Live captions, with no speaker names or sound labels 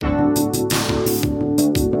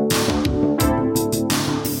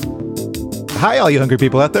Hi, all you hungry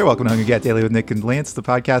people out there. Welcome to Hungry Cat Daily with Nick and Lance, the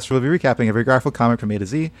podcast where we'll be recapping every Garfield comic from A to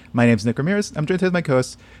Z. My name's Nick Ramirez. I'm joined with my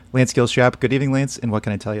co-host, Lance Gilstrap. Good evening, Lance, and what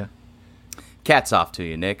can I tell you? Cat's off to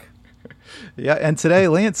you, Nick. Yeah, and today,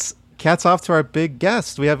 Lance, cat's off to our big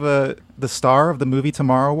guest. We have the star of the movie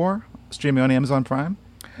Tomorrow War, streaming on Amazon Prime,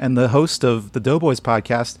 and the host of the Doughboys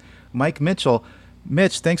podcast, Mike Mitchell.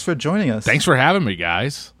 Mitch, thanks for joining us. Thanks for having me,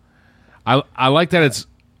 guys. I like that it's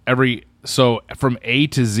every... So from A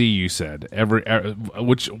to Z, you said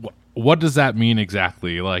what does that mean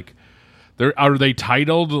exactly? Like, are they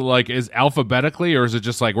titled like is alphabetically, or is it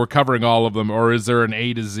just like we're covering all of them, or is there an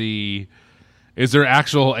A to Z? Is there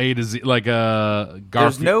actual A to Z like a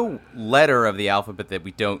Garfield? There's no letter of the alphabet that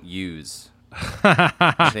we don't use.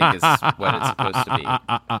 I think is what it's supposed to be.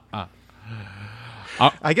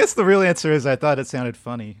 I guess the real answer is I thought it sounded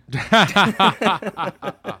funny.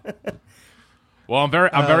 Well, I'm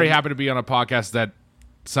very happy to be on a podcast that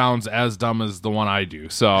sounds as dumb as the one I do.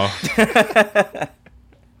 So,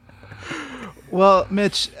 well,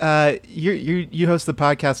 Mitch, you host the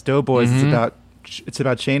podcast Doughboys. Mm-hmm. It's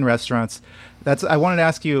about chain restaurants. I wanted to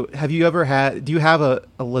ask you: do you have a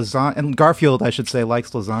lasagna? And Garfield, I should say,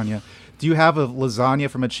 likes lasagna. Do you have a lasagna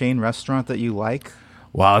from a chain restaurant that you like?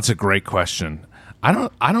 Wow, that's a great question. I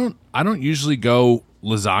don't usually go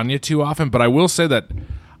lasagna too often, but I will say that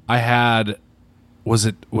I had. Was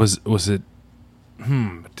it? Did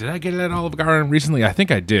I get it at Olive Garden recently? I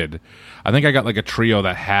think I did. I think I got like a trio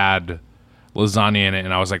that had lasagna in it,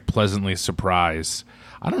 and I was like pleasantly surprised.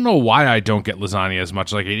 I don't know why I don't get lasagna as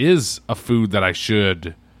much. Like, it is a food that I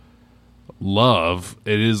should love.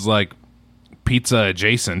 It is like pizza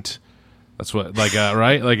adjacent. That's what, like,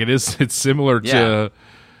 right? Like, it is. It's similar to.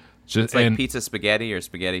 It's like pizza spaghetti or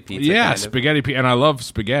spaghetti pizza. Yeah, kind of. spaghetti, and I love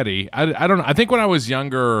spaghetti. I don't know. I think when I was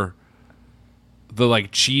younger, the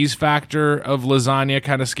like cheese factor of lasagna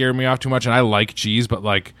kind of scared me off too much, and I like cheese, but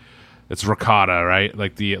like it's ricotta, right?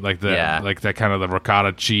 Like that kind of the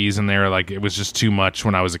ricotta cheese in there. Like, it was just too much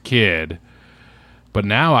when I was a kid. But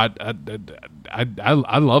now I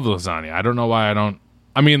love lasagna. I don't know why I don't.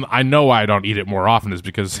 I mean, I know why I don't eat it more often is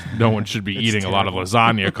because no one should be eating terrible. A lot of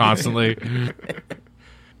lasagna constantly.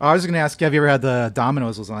 I was going to ask, have you ever had the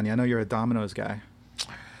Domino's lasagna? I know you're a Domino's guy.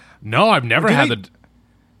 No, I've never had the.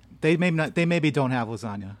 They maybe don't have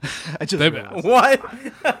lasagna. I just realized. What?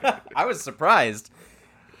 I was surprised.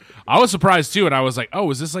 I was surprised too, and I was like,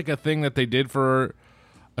 "Oh, is this like a thing that they did for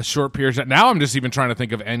a short period of time?" Now I'm just even trying to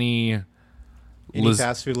think of any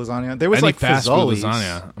fast food lasagna. There was any like fast Fazoli's. food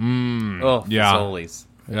lasagna. Yeah. Fazoli's.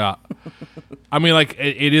 Yeah. I mean, like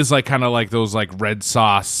it is like kind of like those like red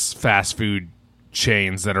sauce fast food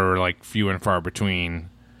chains that are like few and far between.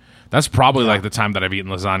 That's probably like the time that I've eaten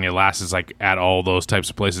lasagna last is like at all those types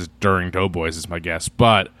of places during Doughboys is my guess.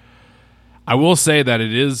 But I will say that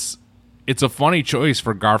it's a funny choice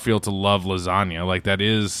for Garfield to love lasagna. Like that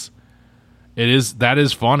is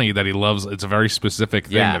funny that he loves. It's a very specific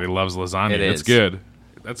thing that he loves lasagna. It's good.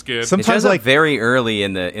 That's good. Sometimes it shows up very early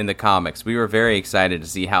in the comics. We were very excited to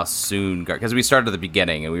see how soon because we started at the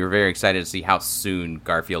beginning and we were very excited to see how soon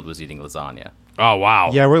Garfield was eating lasagna. Oh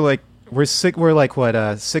wow! Yeah, we're 6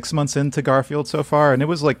 months into Garfield so far, and it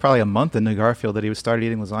was like probably a month into Garfield that he started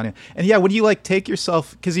eating lasagna. And yeah, when you like take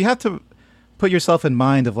yourself, because you have to put yourself in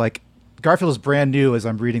mind of like Garfield is brand new as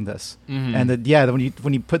I'm reading this, and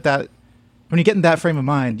when you put that, when you get in that frame of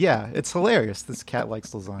mind, it's hilarious. This cat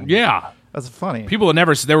likes lasagna. Yeah, that's funny. People had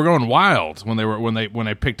never they were going wild when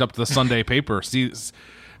they picked up the Sunday paper,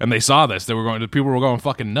 and they saw this. People were going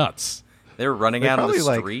fucking nuts. They were running out of the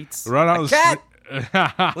streets. Run out of the cat.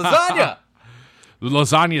 Lasagna. The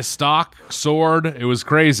lasagna stock soared. It was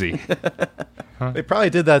crazy. They probably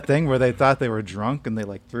did that thing where they thought they were drunk and they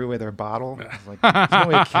like threw away their bottle. It was like, there's no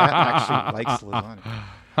way a cat actually likes lasagna.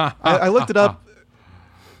 I looked it up.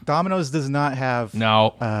 Domino's does not have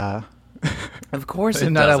of course it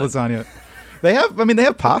does not have lasagna. They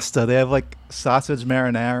have pasta. They have like sausage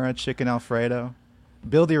marinara, chicken Alfredo.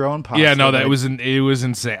 Build your own pasta. Yeah, no, it was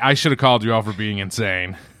insane. I should have called you out for being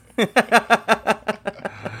insane.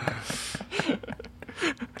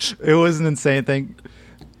 It was an insane thing.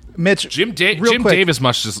 Mitch, Jim Davis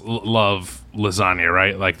must just love lasagna,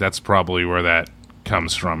 right? Like that's probably where that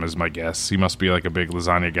comes from, is my guess. He must be like a big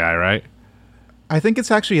lasagna guy, right? I think it's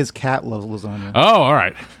actually his cat loves lasagna. Oh, all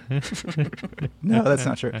right. No, that's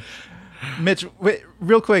not true. Mitch,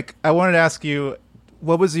 real quick, I wanted to ask you,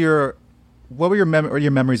 what were your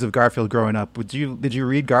memories of Garfield growing up? Did you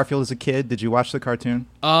read Garfield as a kid? Did you watch the cartoon?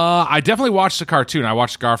 I definitely watched the cartoon. I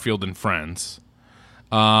watched Garfield and Friends.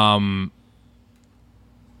 And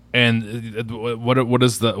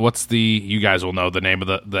what's the you guys will know the name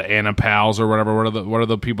of the Anna Pals or whatever. What are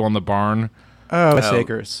the people in the barn? Oh, U.S. Oh.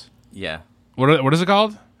 Acres. Yeah. What is it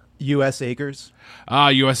called? U.S. Acres.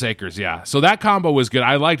 U.S. Acres, yeah. So that combo was good.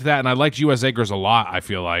 I liked that, and I liked U.S. Acres a lot, I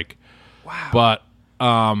feel like. Wow. But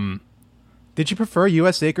Did you prefer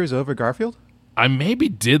U.S. Acres over Garfield? I maybe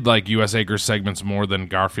did like U.S. Acres segments more than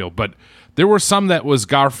Garfield, but there were some that was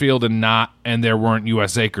Garfield and there weren't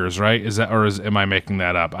U.S. Acres, right? Am I making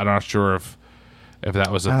that up? I'm not sure if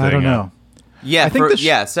that was a thing. I don't know. Yeah, I think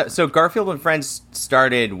so Garfield and Friends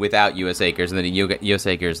started without U.S. Acres, and then U.S.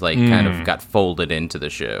 Acres kind of got folded into the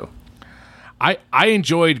show. I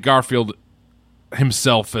enjoyed Garfield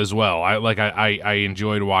himself as well. I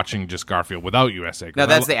enjoyed watching just Garfield without U.S. Acres. Now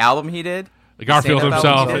that's the album he did. Garfield stand-up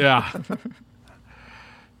album himself, he did? yeah.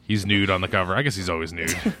 He's nude on the cover. I guess he's always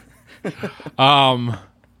nude.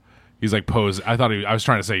 He's like posing. I was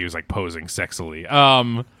trying to say he was like posing sexily.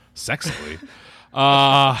 Sexily.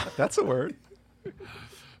 That's a word.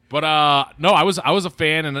 But no, I was a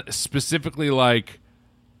fan, and specifically like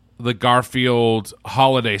the Garfield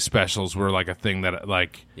holiday specials were like a thing that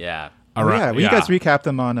like Yeah. Yeah, you guys recap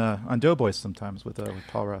them on Doughboys sometimes with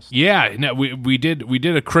Paul Russ. Yeah, no, we did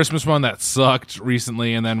a Christmas one that sucked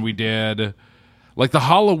recently, and then we did like the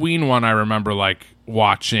Halloween one. I remember like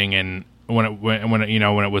watching, and when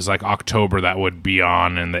it was like October, that would be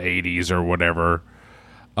on in the 80s or whatever.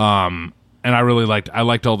 And I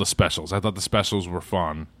liked all the specials. I thought the specials were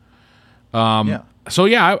fun. Yeah. So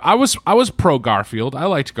yeah, I was pro Garfield. I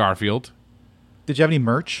liked Garfield. Did you have any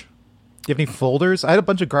merch? Do you have any folders? I had a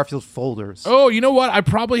bunch of Garfield folders. Oh, you know what? I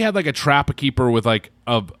probably had like a Trap-A-Keeper with like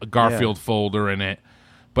a Garfield folder in it,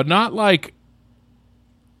 but not like.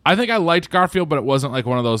 I think I liked Garfield, but it wasn't like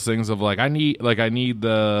one of those things of like I need Garfield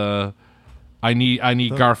the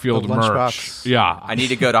merch. lunchbox. Yeah, I need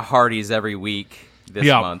to go to Hardee's every week this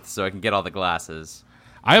month so I can get all the glasses.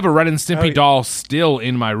 I have a Ren and Stimpy doll still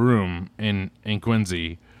in my room in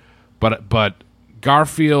Quincy, but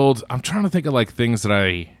Garfield. I'm trying to think of like things that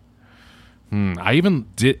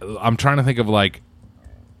I'm trying to think of like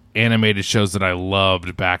animated shows that I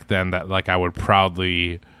loved back then that like I would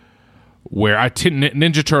proudly wear.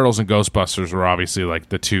 Ninja Turtles and Ghostbusters were obviously like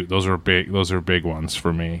the two. Those are big ones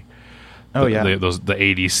for me. Oh yeah, the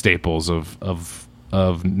 80s staples of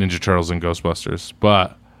Ninja Turtles and Ghostbusters.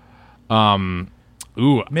 But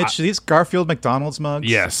Mitch, these Garfield McDonald's mugs.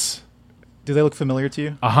 Yes. Do they look familiar to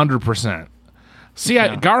you? 100%. See,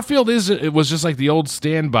 Yeah. Garfield it was just like the old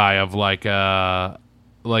standby of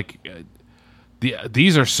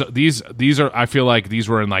these are I feel like these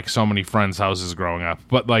were in like so many friends' houses growing up,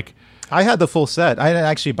 but like I had the full set. I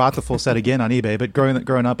actually bought the full set again on eBay, but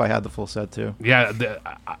growing up, I had the full set too. yeah,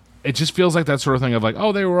 it just feels like that sort of thing of like,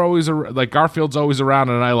 oh, they were always like Garfield's always around,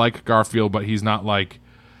 and I like Garfield, but he's not like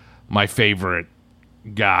my favorite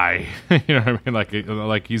guy. You know what I mean?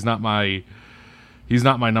 Like he's not my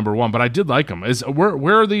number one, but I did like him.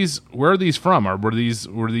 Where are these from? Or were these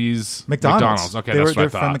McDonald's. Okay, they're that's what I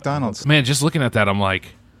thought. from McDonald's. Man, just looking at that, I'm like,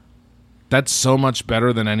 that's so much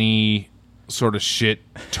better than any sort of shit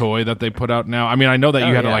toy that they put out now. I mean, I know that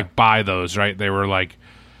you had to like buy those, right? They were like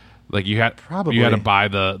you had to buy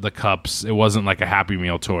the cups. It wasn't like a Happy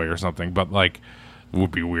Meal toy or something, but like it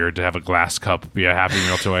would be weird to have a glass cup be a Happy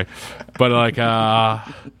Meal toy. But like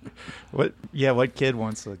what kid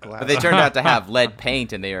wants a glass? But they turned out to have lead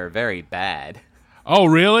paint, and they are very bad. oh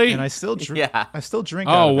really? And I still drink. Yeah. I still drink.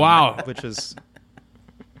 Oh, out of them, wow. Which is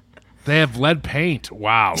They have lead paint.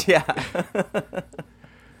 Wow. Yeah.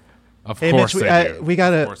 Of Hey, course Mitch, they do. we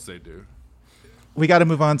gotta- Of course they do. we got to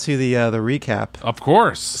move on to the recap. Of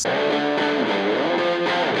course.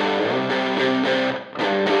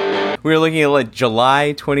 We're looking at like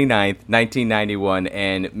July 29th, 1991.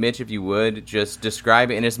 And Mitch, if you would, just describe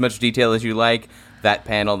in as much detail as you like that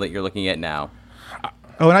panel that you're looking at now.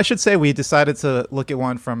 Oh, and I should say we decided to look at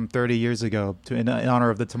one from 30 years ago in honor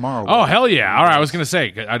of the Tomorrow Oh, War. hell yeah. All right, I was going to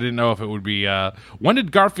say, I didn't know if it would be... when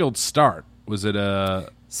did Garfield start? Was it...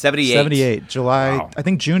 78. 78, July, Wow. I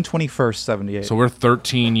think June 21st, 78. So we're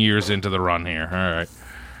 13 years into the run here. All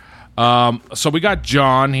right. So we got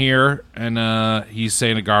John here, and he's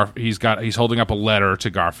saying to he's holding up a letter to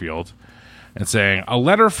Garfield and saying, "A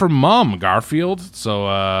letter from Mom, Garfield." So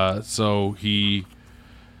the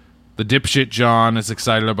dipshit John is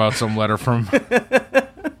excited about some letter from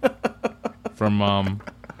Mom.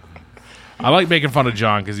 I like making fun of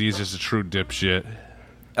John because he's just a true dipshit.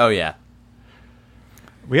 Oh, yeah.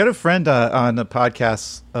 We had a friend on the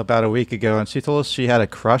podcast about a week ago, and she told us she had a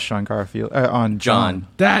crush on Garfield, on John.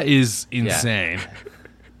 That is insane.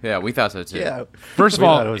 Yeah, we thought so too. Yeah. First of We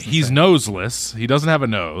thought it all, was he's insane. noseless. He doesn't have a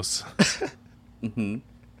nose.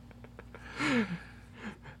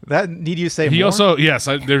 That need you say He more? also, yes,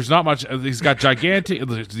 there's not much. He's got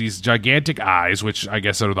these gigantic eyes, which I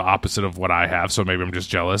guess are the opposite of what I have. So maybe I'm just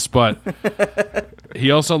jealous. But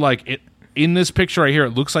he also in this picture right here.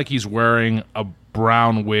 It looks like he's wearing a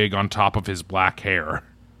brown wig on top of his black hair.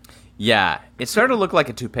 Yeah, it started to look like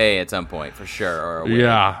a toupee at some point for sure. Or a wig.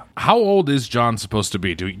 Yeah, how old is John supposed to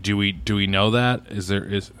be? Do we know that? Is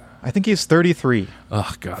I think he's 33.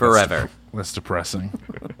 oh god, Forever. That's depressing.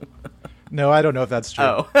 No, I don't know if that's true.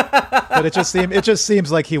 Oh. But it just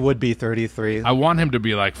seems like he would be 33. I want him to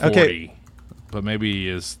be like 40, Okay. but maybe he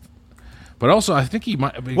is. But also, I think he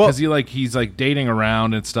might because he's dating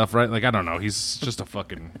around and stuff, right? Like I don't know. He's just a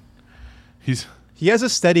fucking. He has a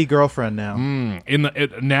steady girlfriend now.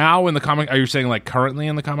 Now in the comic. Are you saying like currently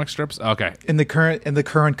in the comic strips? Okay. In the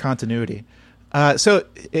current continuity. So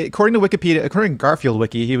according to Wikipedia, according to Garfield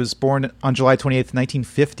Wiki, he was born on July 28th,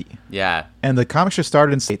 1950. Yeah. And the comic strip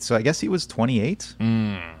started in States, so I guess he was 28.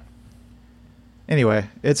 Anyway,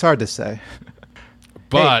 it's hard to say.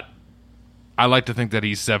 But I like to think that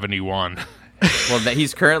he's 71. Well,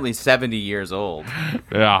 he's currently 70 years old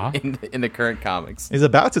Yeah. in the current comics. He's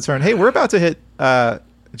about to turn. Hey, we're about to hit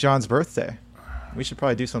John's birthday. We should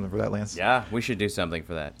probably do something for that, Lance. Yeah, we should do something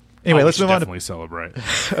for that. Anyway, We let's should move on to. definitely celebrate.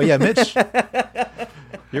 Oh yeah, Mitch.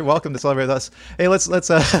 You're welcome to celebrate with us. Hey, let's let's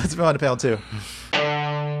move on to panel 2.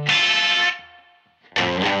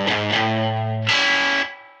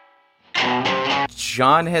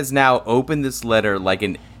 John has now opened this letter like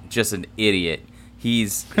an idiot.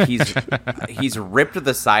 He's ripped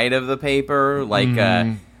the side of the paper like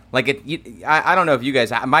I don't know if you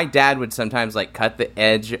guys. My dad would sometimes like cut the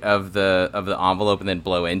edge of the envelope and then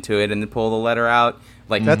blow into it and then pull the letter out.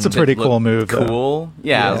 Like That's a to pretty look cool move, though. Cool,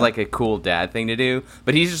 yeah, it was Yeah. like a cool dad thing to do.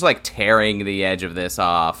 But he's just like tearing the edge of this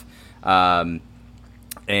off, and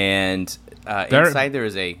inside there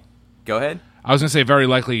is a. Go ahead. I was gonna say very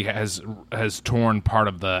likely has torn part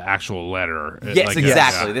of the actual letter. Yes, Like,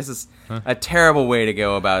 exactly. yeah. This is a terrible way to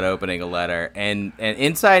go about opening a letter. And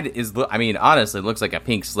inside is, I mean, honestly, it looks like a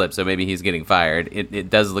pink slip, so maybe he's getting fired. It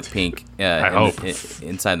does look pink hope.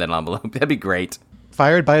 inside that envelope. That'd be great.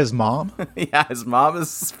 Fired by his mom. Yeah, his mom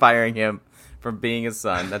is firing him from being his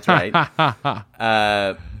son. That's right.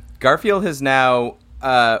 Garfield has now...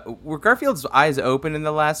 were Garfield's eyes open in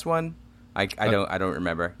the last one? I don't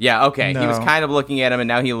remember. Yeah, okay. He was No. kind of looking at him, and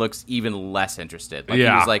now he looks even less interested. Like,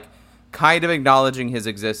 Yeah. he was, like, kind of acknowledging his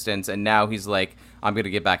existence, and now he's like, I'm going to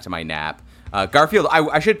get back to my nap. Garfield,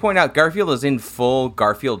 I should point out, Garfield is in full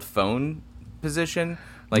Garfield phone position.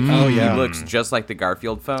 Like, he looks just like the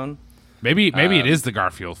Garfield phone. Maybe it is the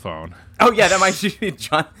Garfield phone. Oh, yeah, that might be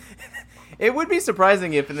John. It would be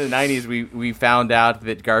surprising if in the 90s we found out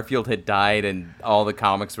that Garfield had died and all the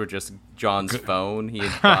comics were just John's phone he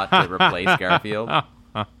had thought to replace Garfield.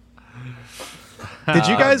 Did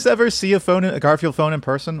you guys ever see a Garfield phone in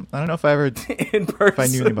person? I don't know if I ever, In person. if I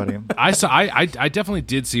knew anybody. I definitely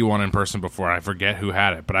did see one in person before. I forget who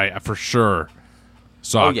had it, but I for sure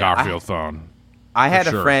saw a yeah, Garfield phone. I had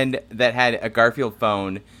For sure. a friend that had a Garfield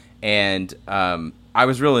phone, and I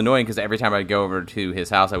was real annoying because every time I'd go over to his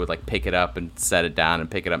house, I would like pick it up and set it down and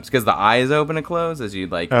pick it up because the eyes open and close as you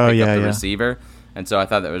like pick up the receiver. And so I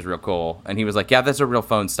thought that was real cool. And he was like, "Yeah, that's a real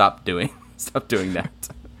phone. Stop doing that."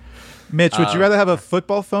 Mitch, would you rather have a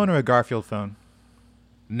football phone or a Garfield phone?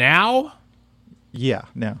 Now, Yeah,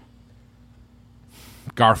 no.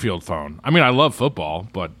 Garfield phone. I mean, I love football,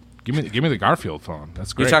 but give me the Garfield phone.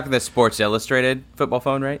 That's You're great. talking the Sports Illustrated football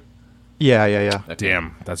phone, right? Yeah. Okay.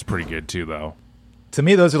 Damn, that's pretty good too, though. To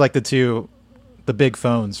me, those are like the big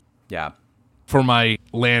phones. Yeah. For my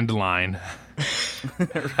landline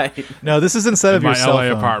Right. No, this is instead of in your my cell LA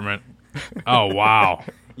phone. apartment. Oh wow.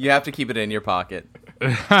 You have to keep it in your pocket.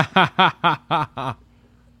 Okay,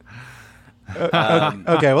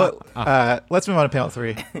 well, let's move on to panel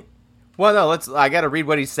 3. Well, no, I got to read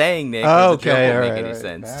what he's saying, Nick. Oh, or the joke okay, won't all make right, any all right.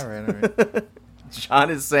 sense. All right. John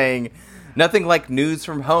is saying, nothing like news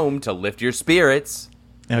from home to lift your spirits.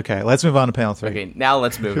 Okay, let's move on to panel 3. Okay, now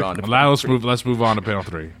let's move on to Now let's move on to panel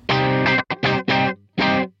 3.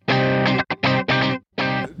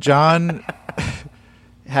 John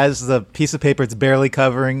has the piece of paper it's barely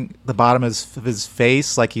covering the bottom of his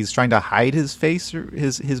face, like he's trying to hide his face or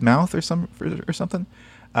his mouth or something. It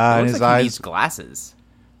And looks his like he eyes. needs glasses.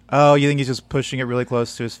 Oh, you think he's just pushing it really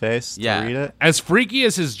close to his face Yeah. to read it? As freaky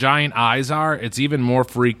as his giant eyes are, it's even more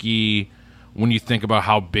freaky when you think about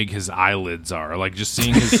how big his eyelids are. Like just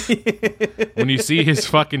seeing his when you see his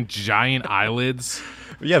fucking giant eyelids,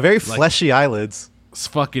 Yeah, very fleshy eyelids. his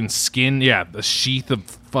fucking skin, the sheath of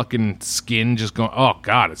fucking skin just going. Oh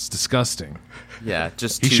god, it's disgusting. Yeah,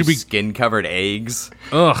 just He two should be- skin-covered eggs.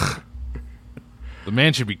 Ugh. The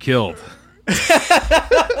man should be killed.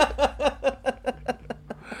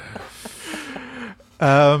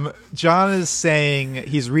 John is saying,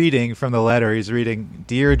 he's reading from the letter. He's reading,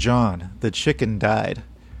 "Dear John, the chicken died."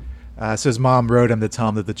 So his mom wrote him to tell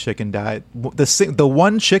him that the chicken died. The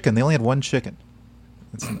one chicken, they only had one chicken.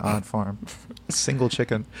 It's an odd farm. Single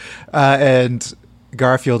chicken. And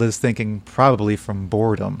Garfield is thinking probably from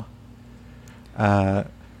boredom.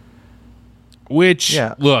 Which,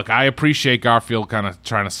 Yeah. look, I appreciate Garfield kind of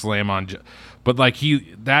trying to slam on, but like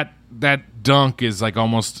that dunk is like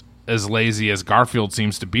almost as lazy as Garfield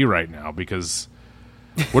seems to be right now, because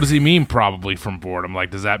what does he mean probably from boredom?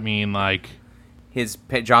 Like, does that mean like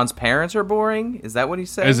John's parents are boring? Is that what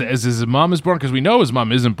he's saying? as his mom is boring? Because we know his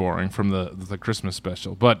mom isn't boring from the Christmas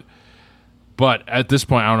special, but at this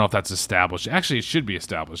point, I don't know if that's established. Actually, it should be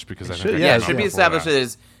established because I think it should be established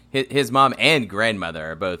that his mom and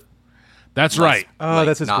grandmother are both. That's right. Oh,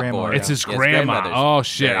 that's his not grandma. boring. It's his Yes, grandma. grandmother's Oh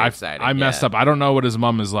shit! very I exciting, messed up. I don't know what his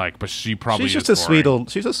mom is like, but she probably She's just is a boring.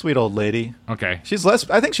 she's a sweet old lady. Okay.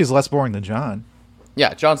 I think she's less boring than John.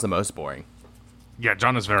 Yeah, John's the most boring. Yeah,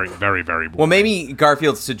 John is very, very, very boring. Well, maybe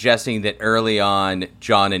Garfield's suggesting that early on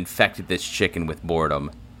John infected this chicken with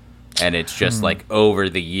boredom, and it's just like over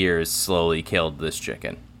the years slowly killed this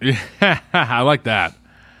chicken. I like that.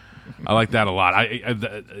 I like that a lot.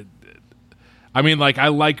 I mean, like, I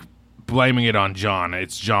like blaming it on John.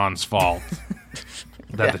 It's John's fault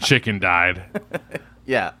that the chicken died.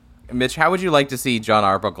 Yeah. Mitch, how would you like to see John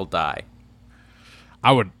Arbuckle die?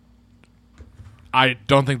 I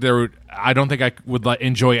don't think I would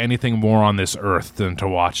enjoy anything more on this earth than to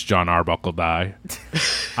watch John Arbuckle die.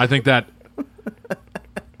 I think that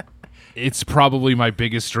it's probably my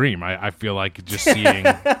biggest dream. I feel like just seeing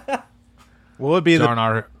What would be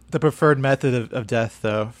John the preferred method of death,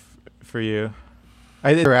 though, for you?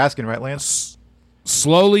 I think you were asking, right, Lance?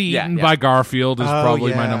 slowly eaten by Garfield is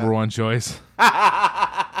probably my yeah. number one choice.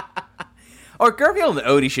 Or Garfield and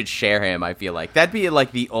Odie should share him, I feel like. That'd be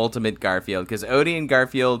like the ultimate Garfield, because Odie and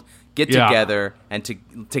Garfield get together and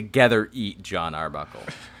together eat John Arbuckle.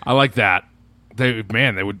 I like that. They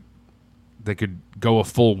could go a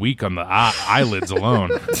full week on the eyelids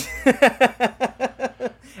alone.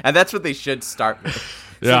 And that's what they should start with.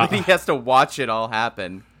 So Yeah. that he has to watch it all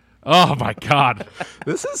happen. Oh my god.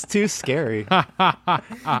 This is too scary. Let's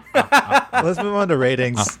move on to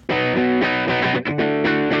ratings.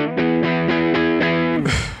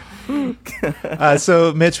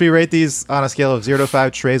 So, Mitch, we rate these on a scale of 0 to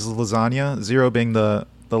 5 trays of lasagna, 0 being the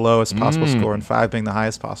lowest possible score and 5 being the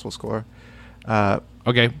highest possible score.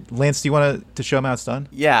 Okay. Lance, do you want to show them how it's done?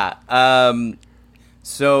 Yeah.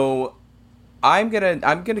 So I'm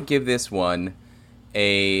gonna give this one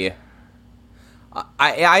I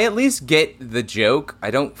at least get the joke.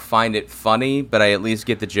 I don't find it funny, but I at least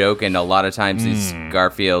get the joke. And a lot of times these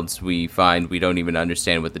Garfields, we find we don't even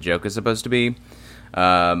understand what the joke is supposed to be.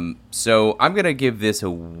 So I'm gonna give this a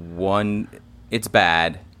 1. It's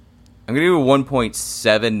bad. I'm gonna give it a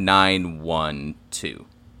 1.7912.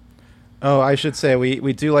 Oh, I should say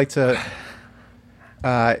we do like to.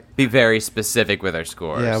 Be very specific with our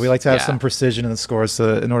scores. Yeah, we like to have some precision in the scores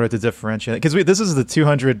in order to differentiate. Because this is the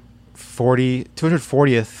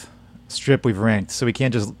 240th strip we've ranked, so we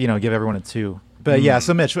can't just give everyone a 2. But yeah,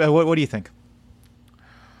 so Mitch, what do you think?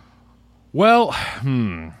 Well,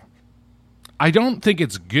 I don't think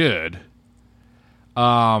it's good.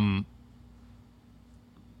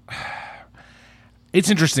 It's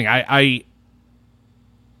interesting. I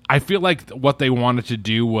feel like what they wanted to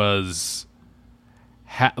do was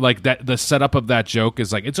like that. The setup of that joke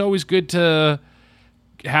is like, it's always good to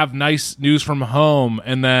have nice news from home,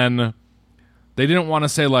 and then they didn't want to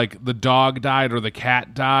say like the dog died or the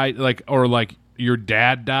cat died, like, or like your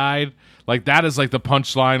dad died. Like that is like the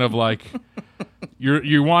punchline of like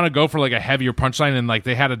you want to go for like a heavier punchline, and like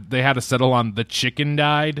they had to settle on the chicken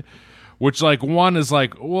died. Which, like, one is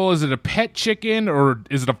like, well, is it a pet chicken or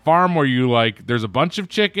is it a farm where you, like, there's a bunch of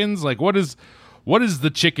chickens? Like, what is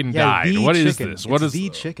the chicken died? What is this? What is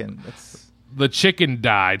the chicken? The chicken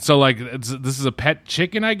died. So, like, this is a pet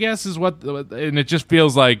chicken, I guess, is what, and it just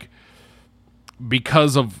feels like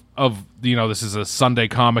because of this is a Sunday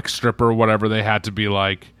comic strip or whatever, they had to be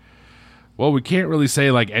like, well, we can't really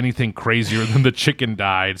say, like, anything crazier than the chicken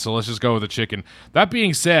died, so let's just go with the chicken. That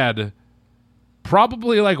being said,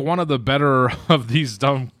 probably like one of the better of these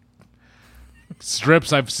dumb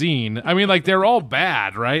strips I've seen. I mean, like they're all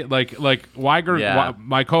bad, right? Like Weiger,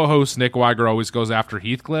 my co-host Nick Weiger always goes after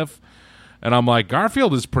Heathcliff, and I'm like,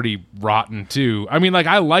 Garfield is pretty rotten too. I mean, like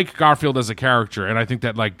I like Garfield as a character, and I think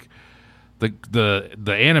that like the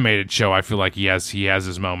animated show, I feel like he has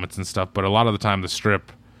his moments and stuff, but a lot of the time the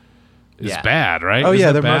strip Yeah. bad, right? Oh Isn't yeah,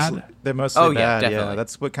 it they're bad? mostly Oh, yeah, bad. Yeah, definitely.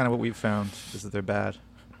 that's what we've found is that they're bad.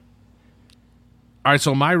 All right,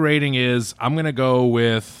 so my rating is I'm gonna go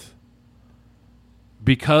with,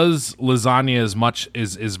 because lasagna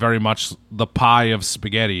is very much the pie of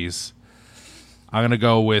spaghettis. I'm gonna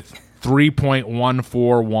go with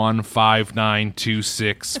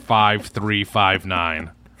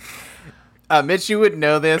 3.14159265359. Mitch, you wouldn't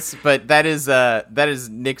know this, but that is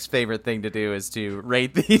Nick's favorite thing to do is to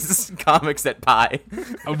rate these comics at pi.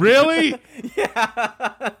 Oh, really?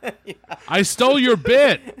 Yeah. I stole your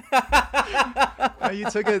bit. You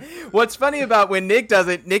took it. What's funny about when Nick does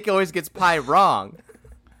it, Nick always gets pi wrong.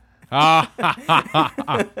 I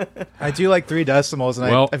do like 3 decimals,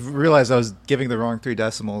 and Well- I've realized I was giving the wrong 3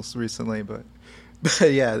 decimals recently, but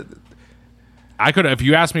yeah. I could, if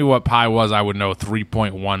you asked me what pi was, I would know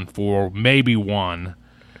 3.14, maybe 1,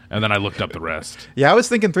 and then I looked up the rest. Yeah, I was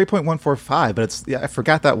thinking 3.145, but I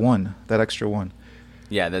forgot that extra one.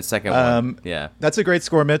 Yeah, the second one. Yeah. That's a great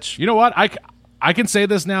score, Mitch. You know what? I can say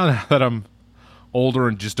this now that I'm older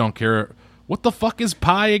and just don't care. What the fuck is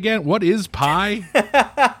pi again? What is pi?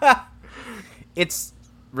 It's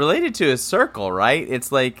related to a circle, right?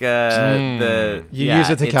 It's like the You use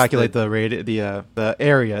it to calculate the area, the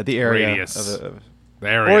area Radius. of The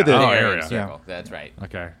area. Or the area. circle. That's right.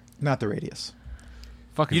 Okay. not the radius.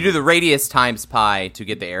 Fucking You do the radius times pi to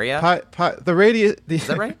get the area. The radius. Is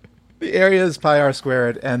that right? The area is pi r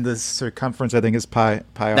squared, and the circumference I think is pi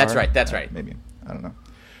r. That's right. That's right. Maybe I don't know.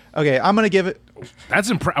 Okay, I'm gonna give it.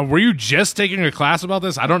 That's Were you just taking a class about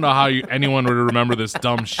this? I don't know how anyone would remember this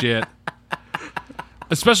dumb shit.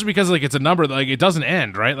 Especially because like it's a number that, like it doesn't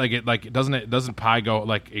end, right? It doesn't pi go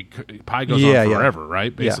pi goes on forever,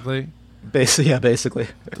 right? Basically. Basically.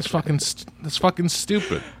 That's fucking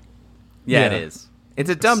stupid. Yeah, it Yeah. is. It's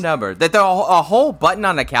a dumb number. That a whole button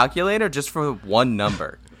on a calculator just for one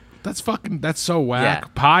number. That's so whack. Yeah.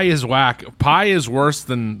 Pi is whack. Pi is worse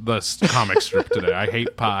than the comic strip today. I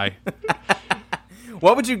hate pi.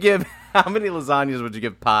 What would you give? How many lasagnas would you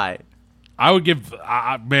give pi? I would give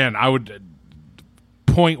 0.1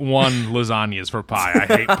 lasagnas for pi. I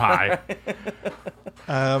hate pi.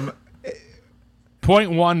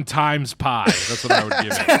 0.1 times pi. That's what I would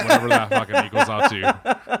give it. Whatever that fucking equals out to.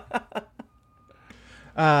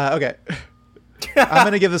 Okay. I'm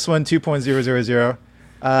gonna give this one 2.000.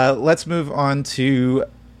 Let's move on to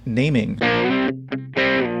naming.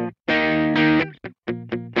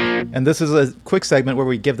 And this is a quick segment where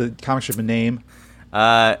we give the comic strip a name.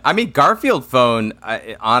 I mean, Garfield Phone,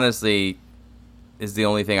 honestly, is the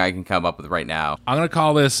only thing I can come up with right now. I'm gonna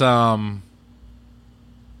call this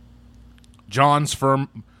John's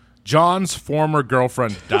former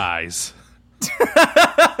girlfriend dies.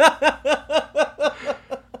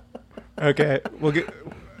 Okay, we'll get.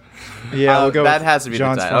 Yeah, we'll go. That with has to be the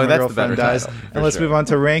John's title. former That's the girlfriend better dies. title, for And let's sure. move on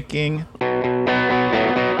to ranking.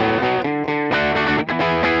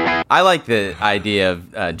 I like the idea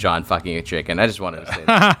of John fucking a chicken. I just wanted to say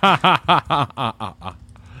that.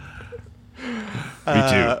 Me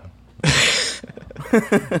too.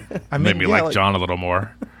 I mean, Made me yeah, like John a little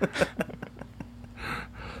more.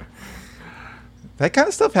 That kind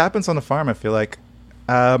of stuff happens on the farm, I feel like.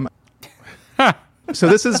 So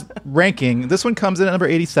this is ranking. This one comes in at number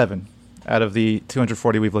 87 out of the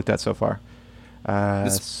 240 we've looked at so far.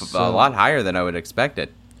 It's a lot higher than I would expect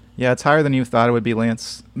it. Yeah, it's higher than you thought it would be,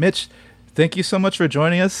 Lance. Mitch, thank you so much for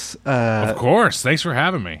joining us. Of course. Thanks for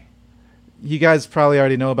having me. You guys probably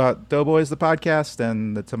already know about Doughboys, the podcast,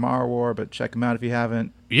 and the Tomorrow War, but check them out if you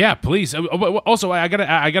haven't. Yeah, please. Also, I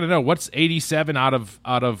gotta know what's 87 out of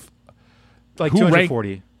Like Who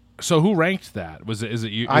 240. So who ranked that? Is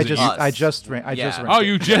it you? I is it just you? Us. I just ranked Yeah. it. Oh,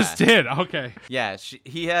 you just did. Okay. Yeah,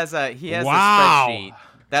 he has a Wow. spreadsheet.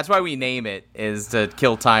 That's why we name it, is to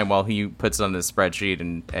kill time while he puts it on the spreadsheet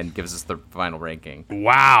and gives us the final ranking.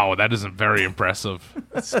 Wow, that isn't very impressive.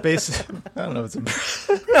 Space. I don't know.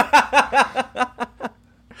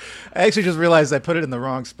 I actually just realized I put it in the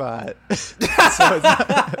wrong spot. So it's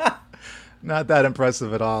not that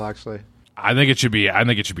impressive at all, actually. I think it should be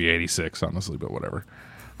 86, honestly, but whatever.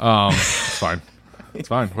 It's fine. It's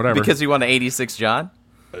fine. Whatever. Because you want an 86 John?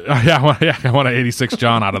 I want an 86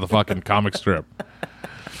 John out of the fucking comic strip.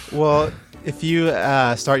 Well, if you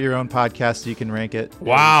start your own podcast, you can rank it.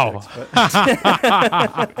 Wow.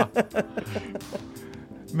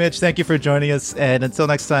 Mitch, thank you for joining us, and until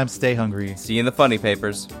next time, stay hungry. See you in the funny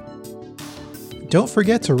papers. Don't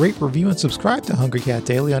forget to rate, review, and subscribe to Hungry Cat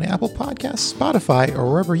Daily on Apple Podcasts, Spotify,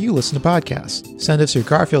 or wherever you listen to podcasts. Send us your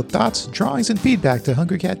Garfield thoughts, drawings, and feedback to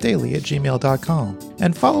hungrycatdaily@gmail.com.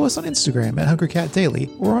 And follow us on Instagram at hungrycatdaily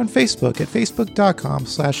or on Facebook at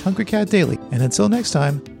facebook.com/hungrycatdaily. And until next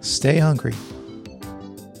time, stay hungry.